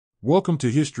Welcome to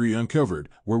History Uncovered,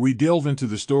 where we delve into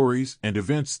the stories and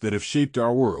events that have shaped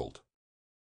our world.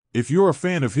 If you're a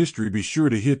fan of history, be sure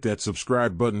to hit that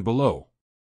subscribe button below.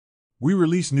 We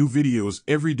release new videos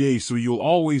every day, so you'll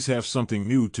always have something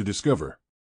new to discover.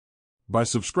 By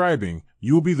subscribing,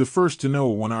 you'll be the first to know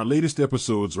when our latest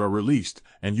episodes are released,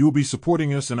 and you'll be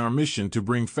supporting us in our mission to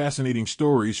bring fascinating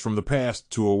stories from the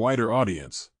past to a wider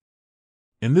audience.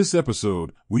 In this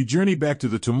episode, we journey back to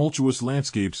the tumultuous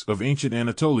landscapes of ancient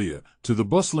Anatolia, to the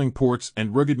bustling ports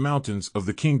and rugged mountains of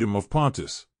the Kingdom of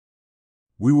Pontus.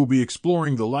 We will be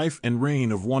exploring the life and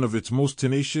reign of one of its most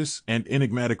tenacious and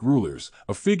enigmatic rulers,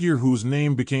 a figure whose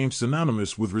name became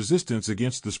synonymous with resistance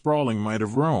against the sprawling might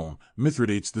of Rome,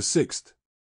 Mithridates VI.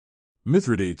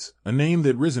 Mithridates, a name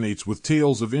that resonates with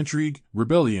tales of intrigue,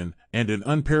 rebellion, and an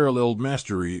unparalleled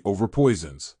mastery over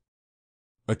poisons.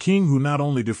 A king who not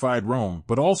only defied Rome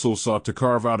but also sought to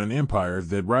carve out an empire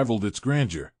that rivaled its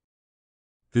grandeur.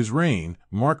 His reign,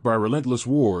 marked by relentless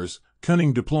wars,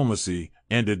 cunning diplomacy,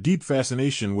 and a deep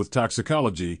fascination with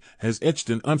toxicology, has etched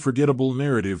an unforgettable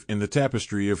narrative in the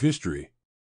tapestry of history.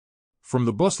 From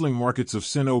the bustling markets of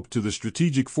Sinope to the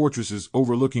strategic fortresses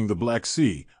overlooking the Black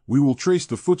Sea, we will trace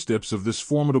the footsteps of this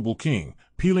formidable king,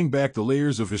 peeling back the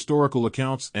layers of historical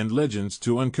accounts and legends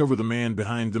to uncover the man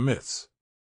behind the myths.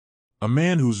 A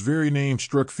man whose very name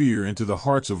struck fear into the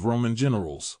hearts of Roman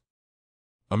generals.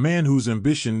 A man whose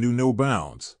ambition knew no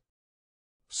bounds.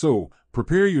 So,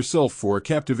 prepare yourself for a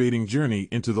captivating journey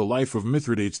into the life of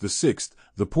Mithridates VI,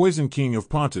 the poison king of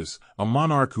Pontus, a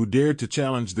monarch who dared to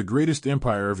challenge the greatest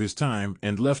empire of his time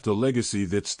and left a legacy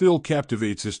that still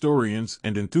captivates historians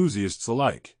and enthusiasts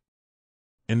alike.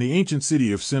 In the ancient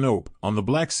city of Sinope, on the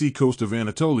Black Sea coast of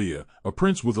Anatolia, a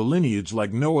prince with a lineage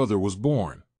like no other was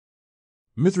born.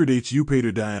 Mithridates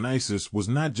Eupator Dionysius was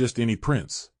not just any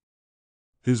prince.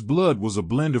 His blood was a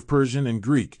blend of Persian and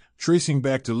Greek, tracing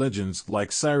back to legends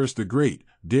like Cyrus the Great,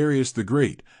 Darius the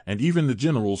Great, and even the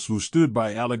generals who stood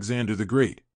by Alexander the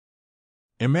Great.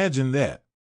 Imagine that.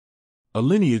 A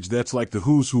lineage that's like the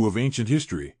who's who of ancient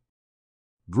history.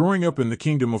 Growing up in the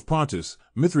Kingdom of Pontus,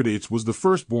 Mithridates was the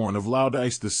firstborn of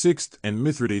Laodice VI and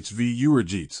Mithridates V.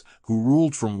 Euergetes, who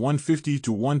ruled from 150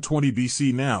 to 120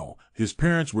 BC. Now, his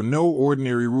parents were no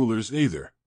ordinary rulers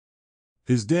either.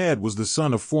 His dad was the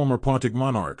son of former Pontic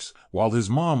monarchs, while his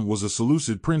mom was a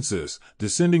Seleucid princess,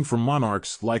 descending from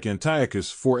monarchs like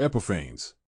Antiochus IV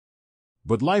Epiphanes.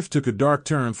 But life took a dark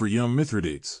turn for young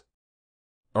Mithridates.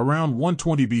 Around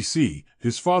 120 BC,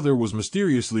 his father was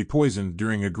mysteriously poisoned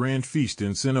during a grand feast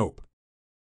in Sinope.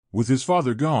 With his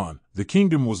father gone, the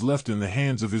kingdom was left in the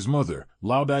hands of his mother,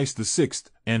 Laodice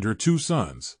VI, and her two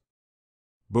sons.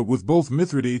 But with both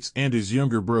Mithridates and his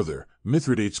younger brother,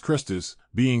 Mithridates Crestus,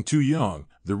 being too young,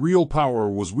 the real power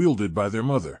was wielded by their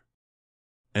mother.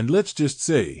 And let's just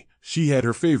say, she had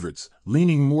her favorites,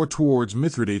 leaning more towards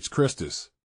Mithridates Crestus.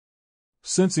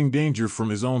 Sensing danger from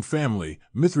his own family,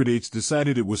 Mithridates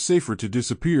decided it was safer to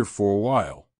disappear for a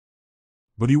while.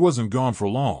 But he wasn't gone for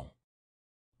long.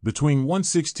 Between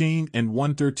 116 and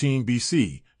 113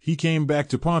 BC, he came back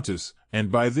to Pontus,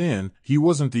 and by then, he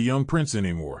wasn't the young prince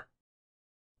anymore.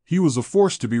 He was a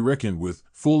force to be reckoned with,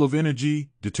 full of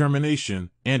energy, determination,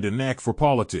 and a knack for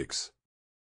politics.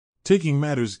 Taking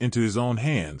matters into his own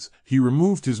hands, he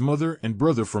removed his mother and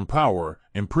brother from power,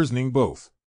 imprisoning both.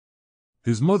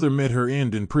 His mother met her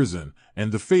end in prison,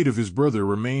 and the fate of his brother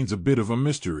remains a bit of a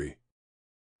mystery.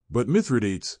 But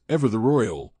Mithridates, ever the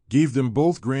royal, gave them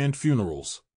both grand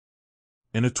funerals.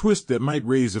 In a twist that might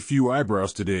raise a few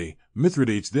eyebrows today,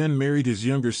 Mithridates then married his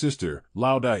younger sister,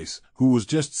 Laodice, who was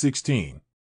just 16.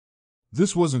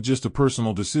 This wasn't just a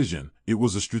personal decision, it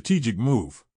was a strategic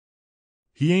move.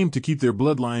 He aimed to keep their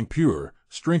bloodline pure,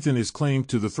 strengthen his claim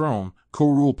to the throne,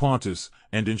 co-rule Pontus,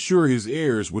 and ensure his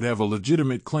heirs would have a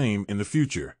legitimate claim in the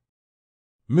future.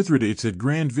 Mithridates had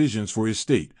grand visions for his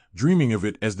state, dreaming of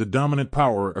it as the dominant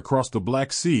power across the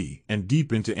Black Sea and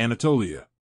deep into Anatolia.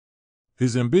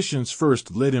 His ambitions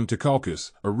first led him to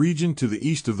Caucasus, a region to the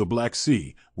east of the Black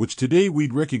Sea, which today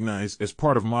we'd recognize as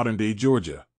part of modern-day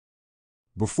Georgia.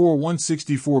 Before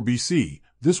 164 BC,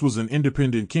 this was an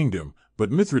independent kingdom,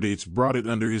 but Mithridates brought it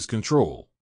under his control.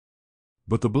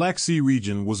 But the Black Sea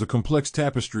region was a complex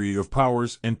tapestry of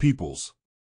powers and peoples.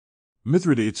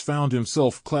 Mithridates found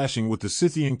himself clashing with the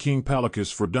Scythian king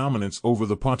Pallicus for dominance over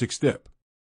the Pontic steppe.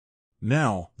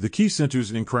 Now, the key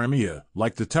centers in Crimea,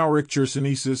 like the Tauric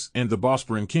Chersonesus and the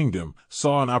Bosporan kingdom,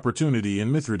 saw an opportunity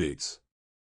in Mithridates.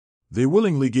 They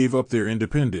willingly gave up their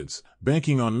independence,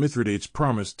 banking on Mithridates'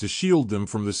 promise to shield them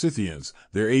from the Scythians,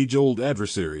 their age-old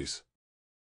adversaries.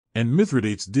 And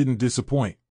Mithridates didn't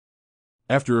disappoint.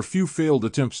 After a few failed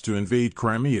attempts to invade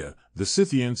Crimea, the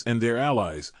Scythians and their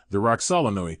allies, the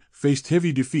Roxolani, faced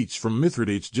heavy defeats from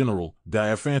Mithridates' general,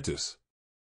 Diophantus.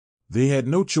 They had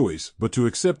no choice but to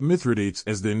accept Mithridates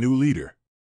as their new leader.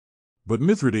 But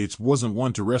Mithridates wasn't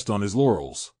one to rest on his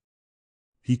laurels.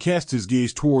 He cast his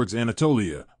gaze towards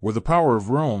Anatolia, where the power of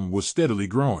Rome was steadily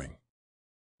growing.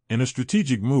 In a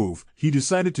strategic move, he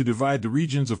decided to divide the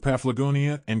regions of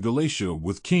Paphlagonia and Galatia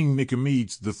with King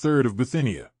Nicomedes III of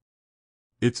Bithynia.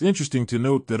 It's interesting to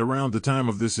note that around the time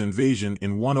of this invasion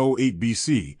in 108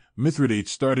 BC,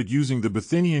 Mithridates started using the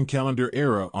Bithynian calendar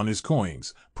era on his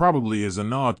coins, probably as a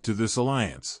nod to this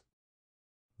alliance.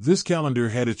 This calendar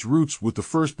had its roots with the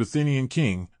first Bithynian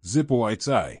king,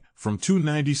 Zipoites I, from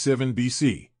 297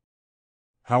 BC.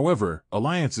 However,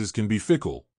 alliances can be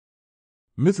fickle.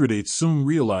 Mithridates soon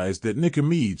realized that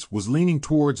Nicomedes was leaning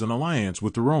towards an alliance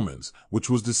with the Romans,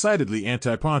 which was decidedly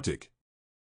anti-Pontic.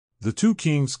 The two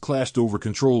kings clashed over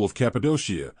control of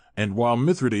Cappadocia, and while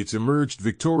Mithridates emerged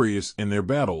victorious in their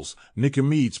battles,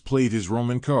 Nicomedes played his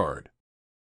Roman card.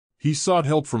 He sought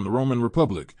help from the Roman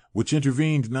Republic, which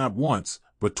intervened not once,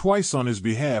 but twice on his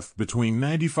behalf between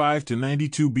 95 to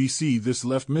 92 BC. This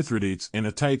left Mithridates in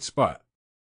a tight spot.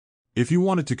 If he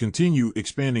wanted to continue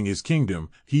expanding his kingdom,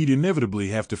 he'd inevitably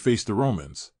have to face the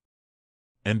Romans.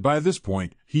 And by this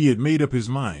point, he had made up his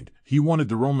mind. He wanted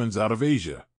the Romans out of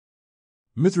Asia.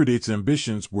 Mithridates'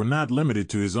 ambitions were not limited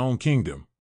to his own kingdom.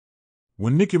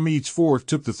 When Nicomedes IV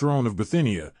took the throne of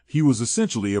Bithynia, he was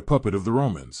essentially a puppet of the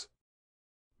Romans.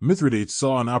 Mithridates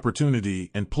saw an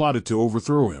opportunity and plotted to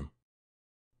overthrow him.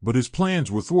 But his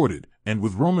plans were thwarted, and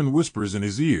with Roman whispers in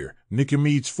his ear,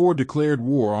 Nicomedes IV declared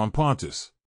war on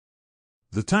Pontus.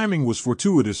 The timing was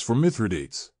fortuitous for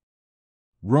Mithridates.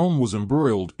 Rome was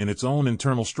embroiled in its own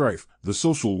internal strife, the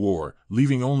Social War,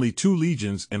 leaving only 2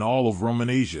 legions in all of Roman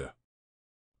Asia.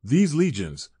 These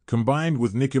legions, combined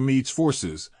with Nicomedes'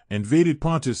 forces, invaded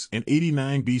Pontus in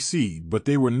 89 BC, but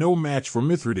they were no match for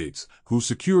Mithridates, who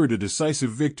secured a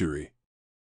decisive victory.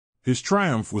 His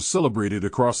triumph was celebrated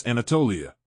across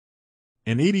Anatolia.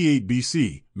 In 88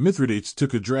 BC, Mithridates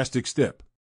took a drastic step.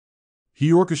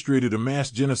 He orchestrated a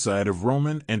mass genocide of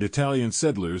Roman and Italian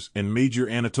settlers in major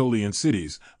Anatolian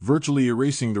cities, virtually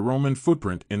erasing the Roman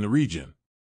footprint in the region.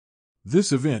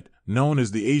 This event, known as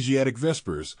the Asiatic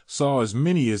Vespers, saw as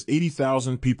many as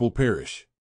 80,000 people perish.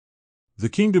 The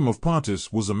Kingdom of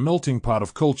Pontus was a melting pot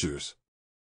of cultures.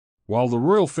 While the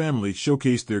royal family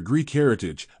showcased their Greek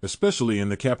heritage, especially in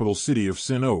the capital city of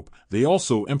Sinope, they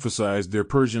also emphasized their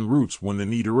Persian roots when the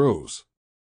need arose.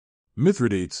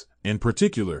 Mithridates, in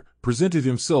particular, presented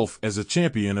himself as a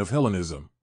champion of Hellenism.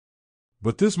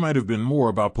 But this might have been more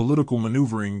about political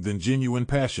maneuvering than genuine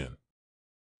passion.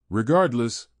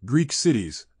 Regardless, Greek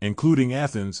cities, including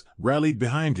Athens, rallied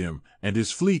behind him, and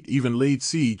his fleet even laid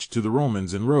siege to the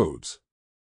Romans in Rhodes.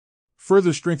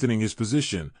 Further strengthening his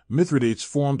position, Mithridates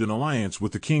formed an alliance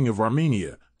with the king of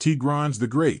Armenia, Tigranes the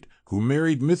Great, who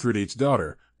married Mithridates'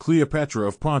 daughter, Cleopatra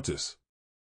of Pontus.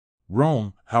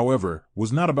 Rome, however,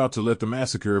 was not about to let the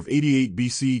massacre of 88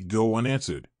 BC go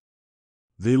unanswered.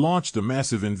 They launched a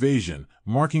massive invasion,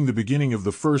 marking the beginning of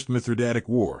the First Mithridatic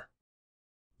War.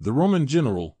 The Roman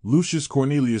general, Lucius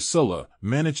Cornelius Sulla,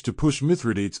 managed to push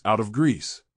Mithridates out of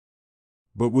Greece.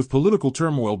 But with political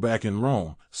turmoil back in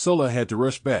Rome, Sulla had to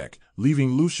rush back,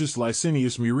 leaving Lucius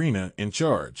Licinius Murena in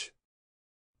charge.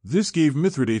 This gave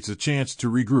Mithridates a chance to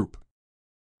regroup.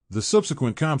 The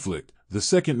subsequent conflict, the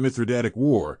Second Mithridatic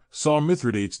War, saw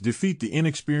Mithridates defeat the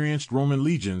inexperienced Roman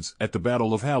legions at the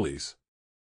Battle of Halys.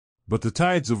 But the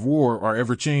tides of war are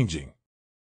ever-changing.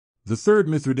 The Third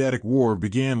Mithridatic War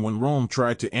began when Rome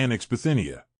tried to annex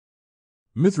Bithynia.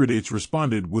 Mithridates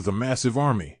responded with a massive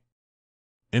army.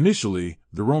 Initially,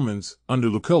 the Romans, under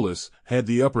Lucullus, had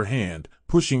the upper hand,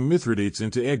 pushing Mithridates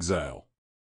into exile.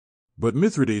 But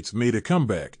Mithridates made a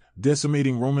comeback,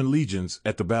 decimating Roman legions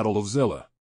at the Battle of Zela.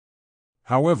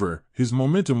 However, his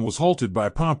momentum was halted by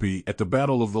Pompey at the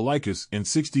Battle of the Lycus in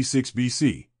 66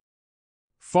 BC.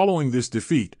 Following this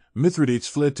defeat, Mithridates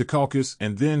fled to Caucasus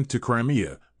and then to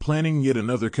Crimea, planning yet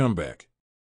another comeback.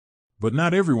 But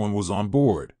not everyone was on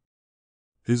board.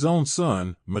 His own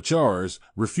son, Machares,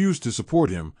 refused to support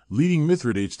him, leading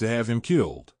Mithridates to have him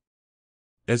killed.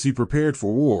 As he prepared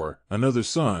for war, another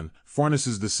son,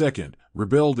 Pharnaces II,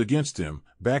 rebelled against him,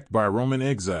 backed by Roman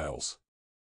exiles.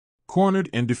 Cornered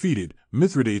and defeated,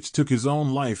 Mithridates took his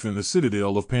own life in the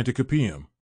citadel of Panticapaeum.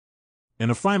 In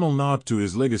a final nod to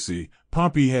his legacy,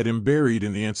 Pompey had him buried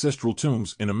in the ancestral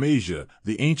tombs in Amasia,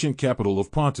 the ancient capital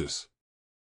of Pontus.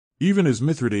 Even as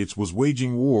Mithridates was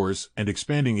waging wars and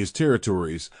expanding his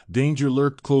territories, danger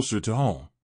lurked closer to home.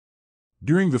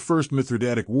 During the First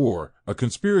Mithridatic War, a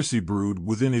conspiracy brewed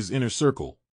within his inner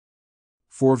circle.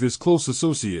 Four of his close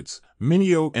associates,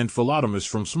 Minio and Philotimus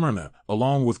from Smyrna,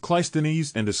 along with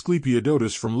Cleisthenes and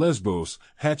Asclepiodotus from Lesbos,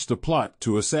 hatched a plot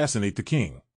to assassinate the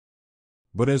king.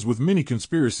 But as with many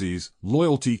conspiracies,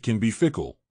 loyalty can be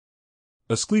fickle.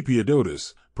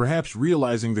 Asclepiodotus, perhaps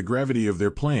realizing the gravity of their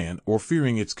plan or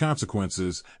fearing its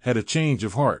consequences, had a change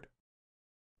of heart.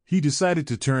 He decided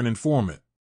to turn informant.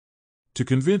 To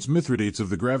convince Mithridates of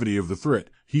the gravity of the threat,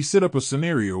 he set up a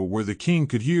scenario where the king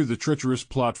could hear the treacherous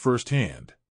plot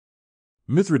firsthand.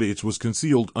 Mithridates was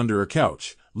concealed under a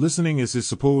couch, listening as his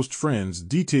supposed friends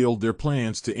detailed their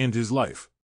plans to end his life.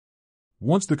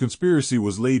 Once the conspiracy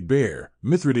was laid bare,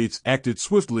 Mithridates acted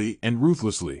swiftly and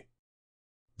ruthlessly.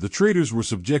 The traitors were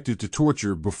subjected to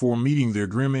torture before meeting their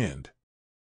grim end.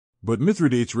 But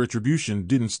Mithridates' retribution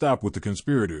didn't stop with the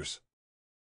conspirators.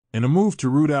 In a move to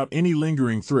root out any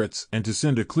lingering threats and to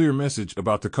send a clear message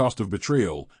about the cost of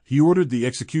betrayal, he ordered the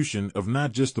execution of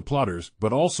not just the plotters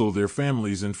but also their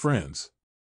families and friends.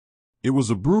 It was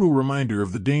a brutal reminder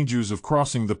of the dangers of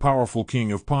crossing the powerful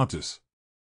King of Pontus.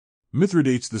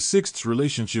 Mithridates VI's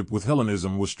relationship with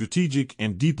Hellenism was strategic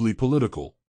and deeply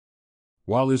political.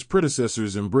 While his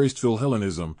predecessors embraced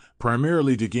Philhellenism,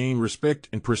 primarily to gain respect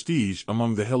and prestige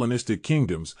among the Hellenistic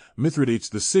kingdoms, Mithridates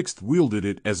VI wielded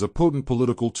it as a potent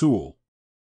political tool.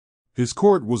 His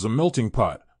court was a melting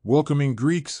pot, welcoming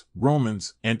Greeks,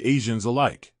 Romans, and Asians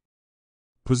alike.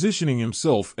 Positioning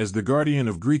himself as the guardian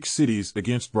of Greek cities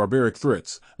against barbaric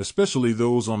threats, especially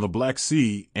those on the Black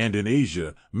Sea and in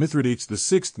Asia, Mithridates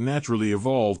VI naturally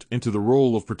evolved into the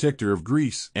role of protector of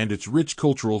Greece and its rich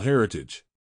cultural heritage.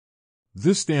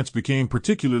 This stance became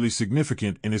particularly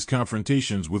significant in his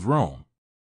confrontations with Rome.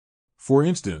 For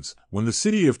instance, when the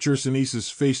city of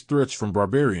Chersonesus faced threats from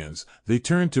barbarians, they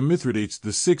turned to Mithridates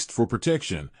VI for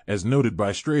protection, as noted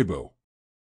by Strabo.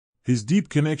 His deep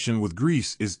connection with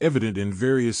Greece is evident in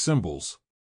various symbols.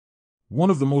 One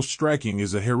of the most striking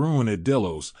is a heroon at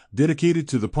Delos, dedicated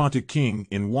to the Pontic king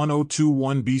in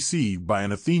 1021 BC by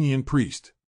an Athenian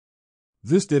priest.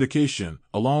 This dedication,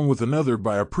 along with another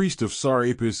by a priest of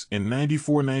Sarapis in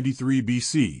 9493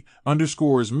 BC,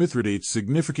 underscores Mithridates'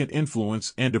 significant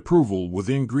influence and approval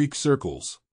within Greek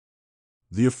circles.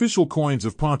 The official coins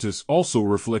of Pontus also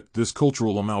reflect this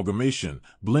cultural amalgamation,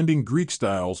 blending Greek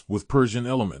styles with Persian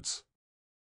elements.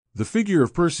 The figure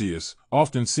of Perseus,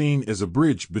 often seen as a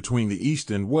bridge between the East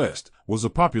and West, was a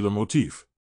popular motif.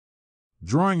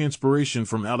 Drawing inspiration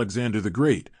from Alexander the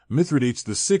Great, Mithridates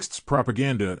VI's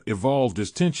propaganda evolved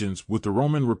as tensions with the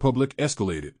Roman Republic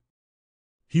escalated.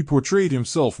 He portrayed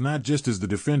himself not just as the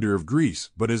defender of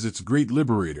Greece but as its great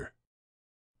liberator.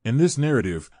 In this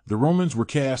narrative, the Romans were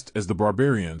cast as the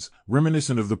barbarians,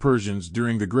 reminiscent of the Persians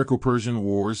during the Greco-Persian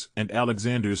Wars and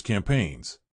Alexander's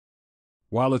campaigns.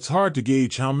 While it's hard to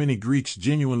gauge how many Greeks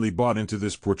genuinely bought into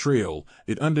this portrayal,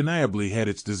 it undeniably had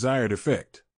its desired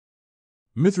effect.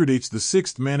 Mithridates VI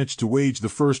managed to wage the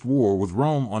first war with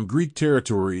Rome on Greek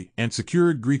territory and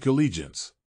secured Greek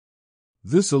allegiance.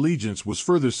 This allegiance was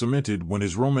further cemented when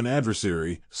his Roman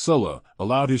adversary, Sulla,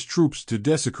 allowed his troops to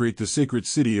desecrate the sacred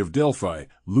city of Delphi,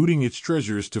 looting its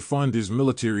treasures to fund his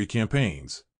military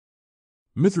campaigns.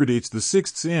 Mithridates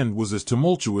VI's end was as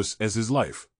tumultuous as his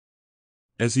life.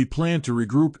 As he planned to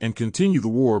regroup and continue the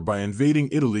war by invading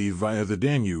Italy via the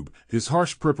Danube, his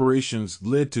harsh preparations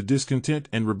led to discontent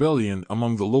and rebellion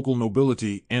among the local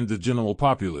nobility and the general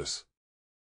populace.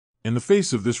 In the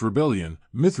face of this rebellion,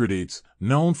 Mithridates,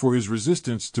 known for his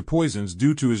resistance to poisons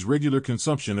due to his regular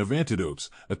consumption of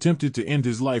antidotes, attempted to end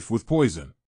his life with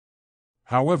poison.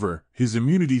 However, his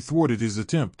immunity thwarted his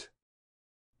attempt.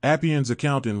 Appian's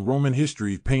account in Roman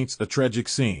history paints a tragic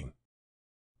scene.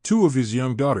 Two of his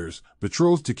young daughters,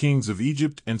 betrothed to kings of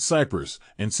Egypt and Cyprus,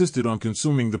 insisted on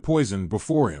consuming the poison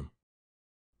before him.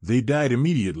 They died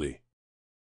immediately.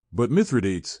 But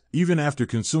Mithridates, even after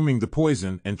consuming the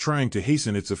poison and trying to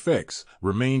hasten its effects,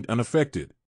 remained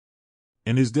unaffected.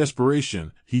 In his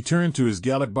desperation, he turned to his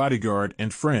Gallic bodyguard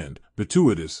and friend,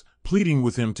 Bituitus, pleading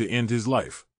with him to end his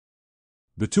life.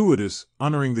 Bituitus,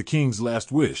 honoring the king's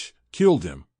last wish, killed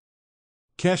him.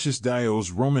 Cassius Dio's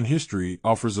Roman history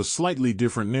offers a slightly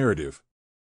different narrative.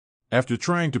 After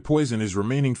trying to poison his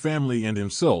remaining family and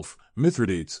himself,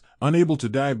 Mithridates, unable to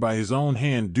die by his own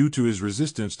hand due to his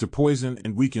resistance to poison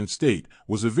and weakened state,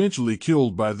 was eventually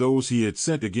killed by those he had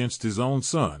sent against his own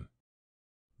son.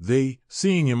 They,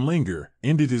 seeing him linger,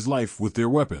 ended his life with their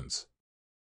weapons.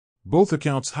 Both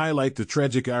accounts highlight the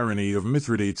tragic irony of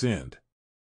Mithridates' end.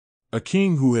 A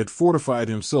king who had fortified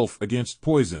himself against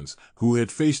poisons, who had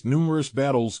faced numerous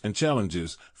battles and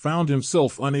challenges, found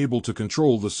himself unable to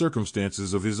control the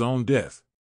circumstances of his own death.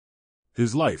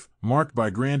 His life, marked by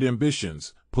grand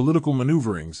ambitions, political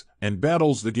maneuverings, and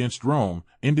battles against Rome,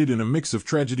 ended in a mix of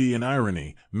tragedy and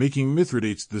irony, making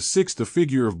Mithridates VI a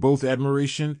figure of both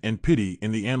admiration and pity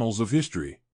in the annals of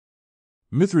history.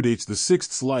 Mithridates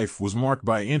VI's life was marked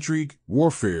by intrigue,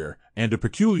 warfare, and a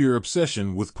peculiar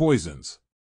obsession with poisons.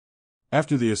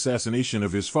 After the assassination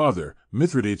of his father,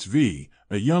 Mithridates V,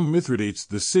 a young Mithridates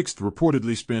VI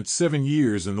reportedly spent 7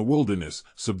 years in the wilderness,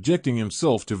 subjecting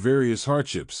himself to various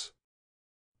hardships.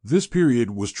 This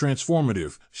period was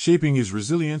transformative, shaping his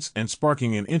resilience and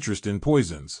sparking an interest in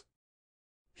poisons.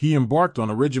 He embarked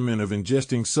on a regimen of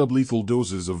ingesting sublethal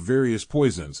doses of various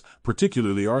poisons,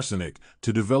 particularly arsenic,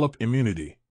 to develop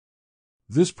immunity.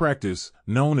 This practice,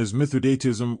 known as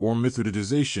Mithridatism or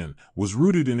Mithridatization, was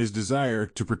rooted in his desire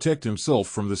to protect himself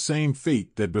from the same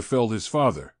fate that befell his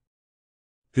father.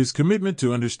 His commitment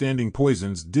to understanding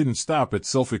poisons didn't stop at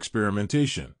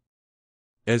self-experimentation.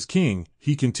 As king,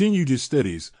 he continued his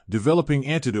studies, developing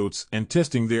antidotes and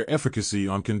testing their efficacy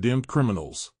on condemned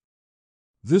criminals.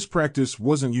 This practice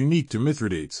wasn't unique to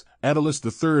Mithridates. Attalus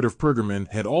III of Pergamon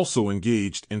had also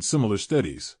engaged in similar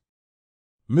studies.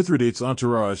 Mithridates'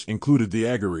 entourage included the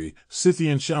Agari,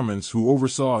 Scythian shamans who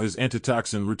oversaw his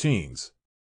antitoxin routines.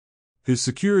 His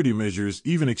security measures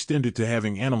even extended to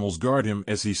having animals guard him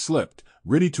as he slept,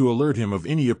 ready to alert him of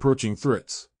any approaching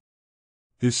threats.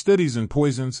 His studies in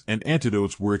poisons and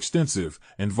antidotes were extensive,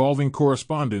 involving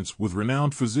correspondence with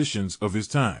renowned physicians of his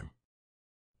time.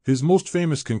 His most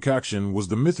famous concoction was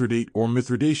the Mithridate or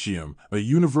Mithridatium, a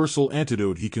universal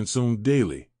antidote he consumed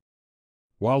daily.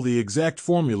 While the exact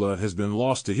formula has been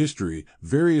lost to history,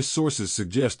 various sources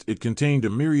suggest it contained a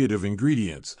myriad of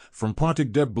ingredients, from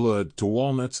Pontic blood to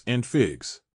walnuts and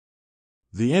figs.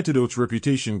 The antidote's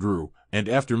reputation grew, and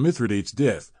after Mithridates'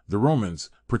 death, the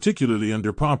Romans, particularly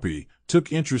under Pompey,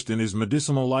 took interest in his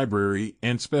medicinal library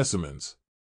and specimens.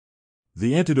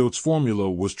 The antidote's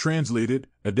formula was translated,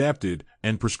 adapted,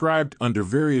 and prescribed under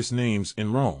various names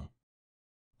in Rome.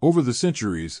 Over the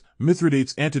centuries,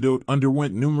 Mithridates' antidote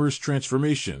underwent numerous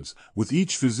transformations, with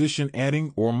each physician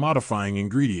adding or modifying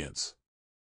ingredients.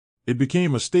 It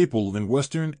became a staple in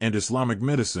Western and Islamic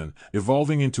medicine,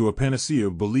 evolving into a panacea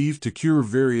believed to cure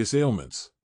various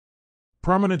ailments.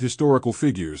 Prominent historical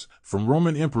figures, from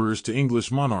Roman emperors to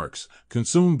English monarchs,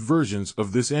 consumed versions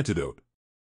of this antidote.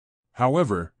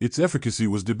 However, its efficacy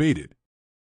was debated.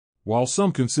 While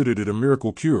some considered it a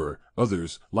miracle cure,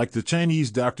 others, like the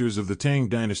Chinese doctors of the Tang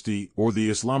dynasty or the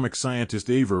Islamic scientist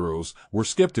Averroes, were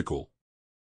skeptical.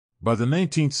 By the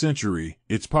 19th century,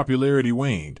 its popularity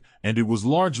waned, and it was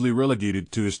largely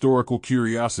relegated to historical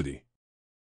curiosity.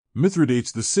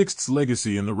 Mithridates VI's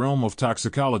legacy in the realm of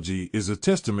toxicology is a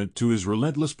testament to his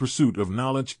relentless pursuit of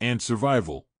knowledge and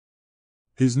survival.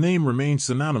 His name remains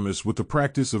synonymous with the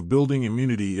practice of building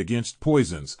immunity against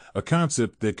poisons, a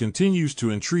concept that continues to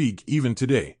intrigue even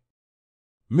today.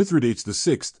 Mithridates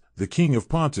VI, the King of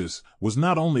Pontus, was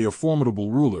not only a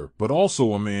formidable ruler but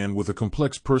also a man with a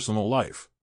complex personal life.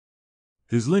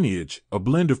 His lineage, a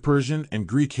blend of Persian and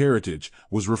Greek heritage,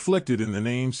 was reflected in the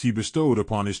names he bestowed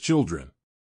upon his children.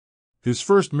 His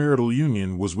first marital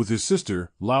union was with his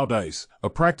sister, Laodice, a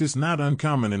practice not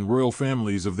uncommon in royal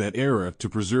families of that era to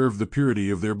preserve the purity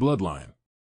of their bloodline.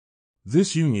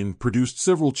 This union produced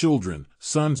several children,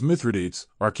 sons Mithridates,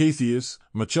 Arcathius,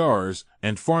 Machares,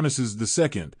 and Pharnaces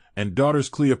II, and daughters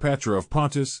Cleopatra of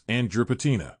Pontus and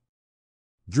Dryapatina.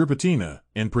 Dryapatina,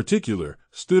 in particular,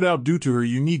 stood out due to her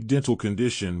unique dental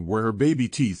condition where her baby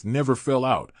teeth never fell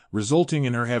out, resulting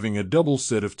in her having a double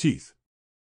set of teeth.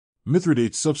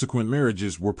 Mithridates' subsequent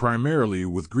marriages were primarily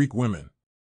with Greek women.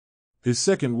 His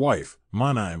second wife,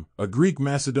 Monime, a Greek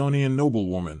Macedonian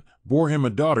noblewoman, bore him a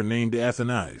daughter named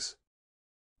Athenais.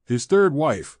 His third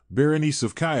wife, Berenice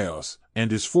of Chios,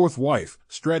 and his fourth wife,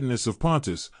 Stratonus of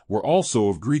Pontus, were also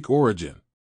of Greek origin.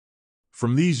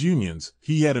 From these unions,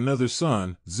 he had another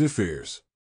son, Ziphares.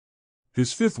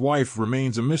 His fifth wife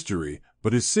remains a mystery,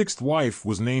 but his sixth wife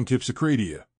was named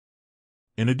Hypsicratia.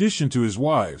 In addition to his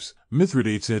wives,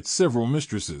 Mithridates had several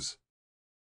mistresses.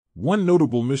 One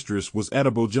notable mistress was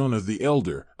Atabogona the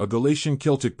Elder, a Galatian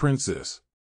Celtic princess.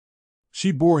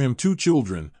 She bore him 2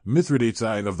 children, Mithridates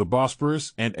I of the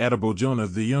Bosporus and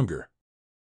Atabogona the Younger.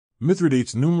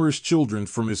 Mithridates' numerous children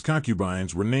from his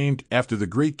concubines were named after the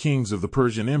great kings of the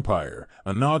Persian Empire,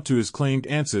 a nod to his claimed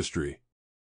ancestry.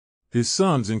 His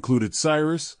sons included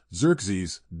Cyrus,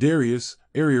 Xerxes, Darius,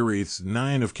 Ariarathes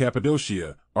IX of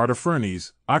Cappadocia,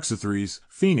 Artaphernes, Oxythres,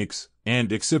 Phoenix,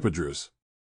 and Exipodrus.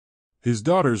 His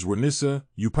daughters were Nyssa,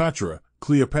 Eupatra,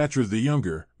 Cleopatra the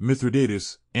Younger,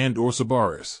 Mithridates, and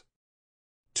Orsibaris.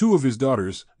 Two of his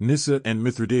daughters, Nissa and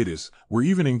Mithridates, were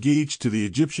even engaged to the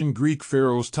Egyptian Greek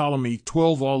pharaohs Ptolemy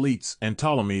XII Auletes and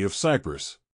Ptolemy of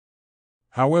Cyprus.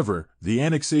 However, the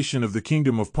annexation of the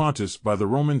Kingdom of Pontus by the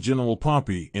Roman general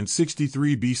Pompey in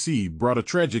 63 BC brought a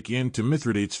tragic end to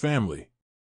Mithridates' family.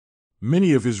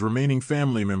 Many of his remaining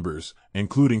family members,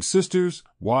 including sisters,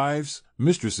 wives,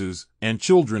 mistresses, and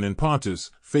children in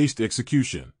Pontus, faced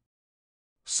execution.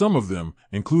 Some of them,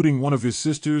 including one of his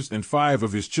sisters and 5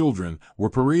 of his children, were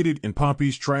paraded in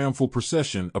Pompey's triumphal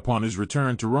procession upon his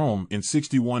return to Rome in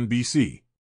 61 BC.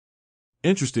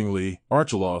 Interestingly,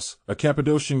 Archelaus, a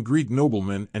Cappadocian Greek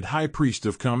nobleman and high priest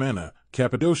of Comana,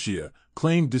 Cappadocia,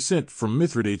 claimed descent from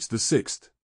Mithridates VI.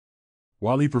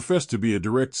 While he professed to be a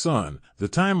direct son, the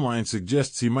timeline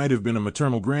suggests he might have been a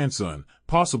maternal grandson,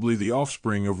 possibly the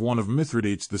offspring of one of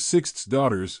Mithridates VI's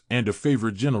daughters and a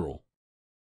favorite general.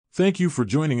 Thank you for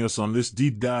joining us on this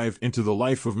deep dive into the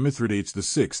life of Mithridates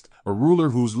VI, a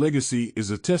ruler whose legacy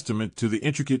is a testament to the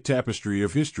intricate tapestry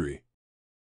of history.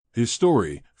 His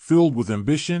story, filled with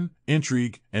ambition,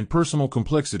 intrigue, and personal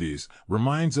complexities,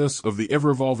 reminds us of the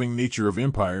ever-evolving nature of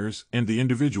empires and the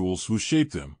individuals who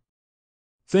shaped them.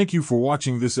 Thank you for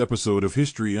watching this episode of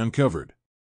History Uncovered.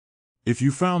 If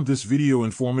you found this video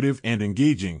informative and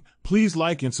engaging, please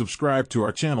like and subscribe to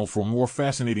our channel for more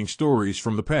fascinating stories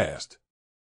from the past.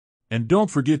 And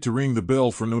don't forget to ring the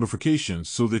bell for notifications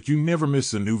so that you never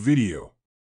miss a new video.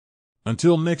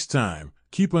 Until next time,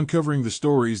 keep uncovering the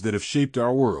stories that have shaped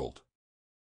our world.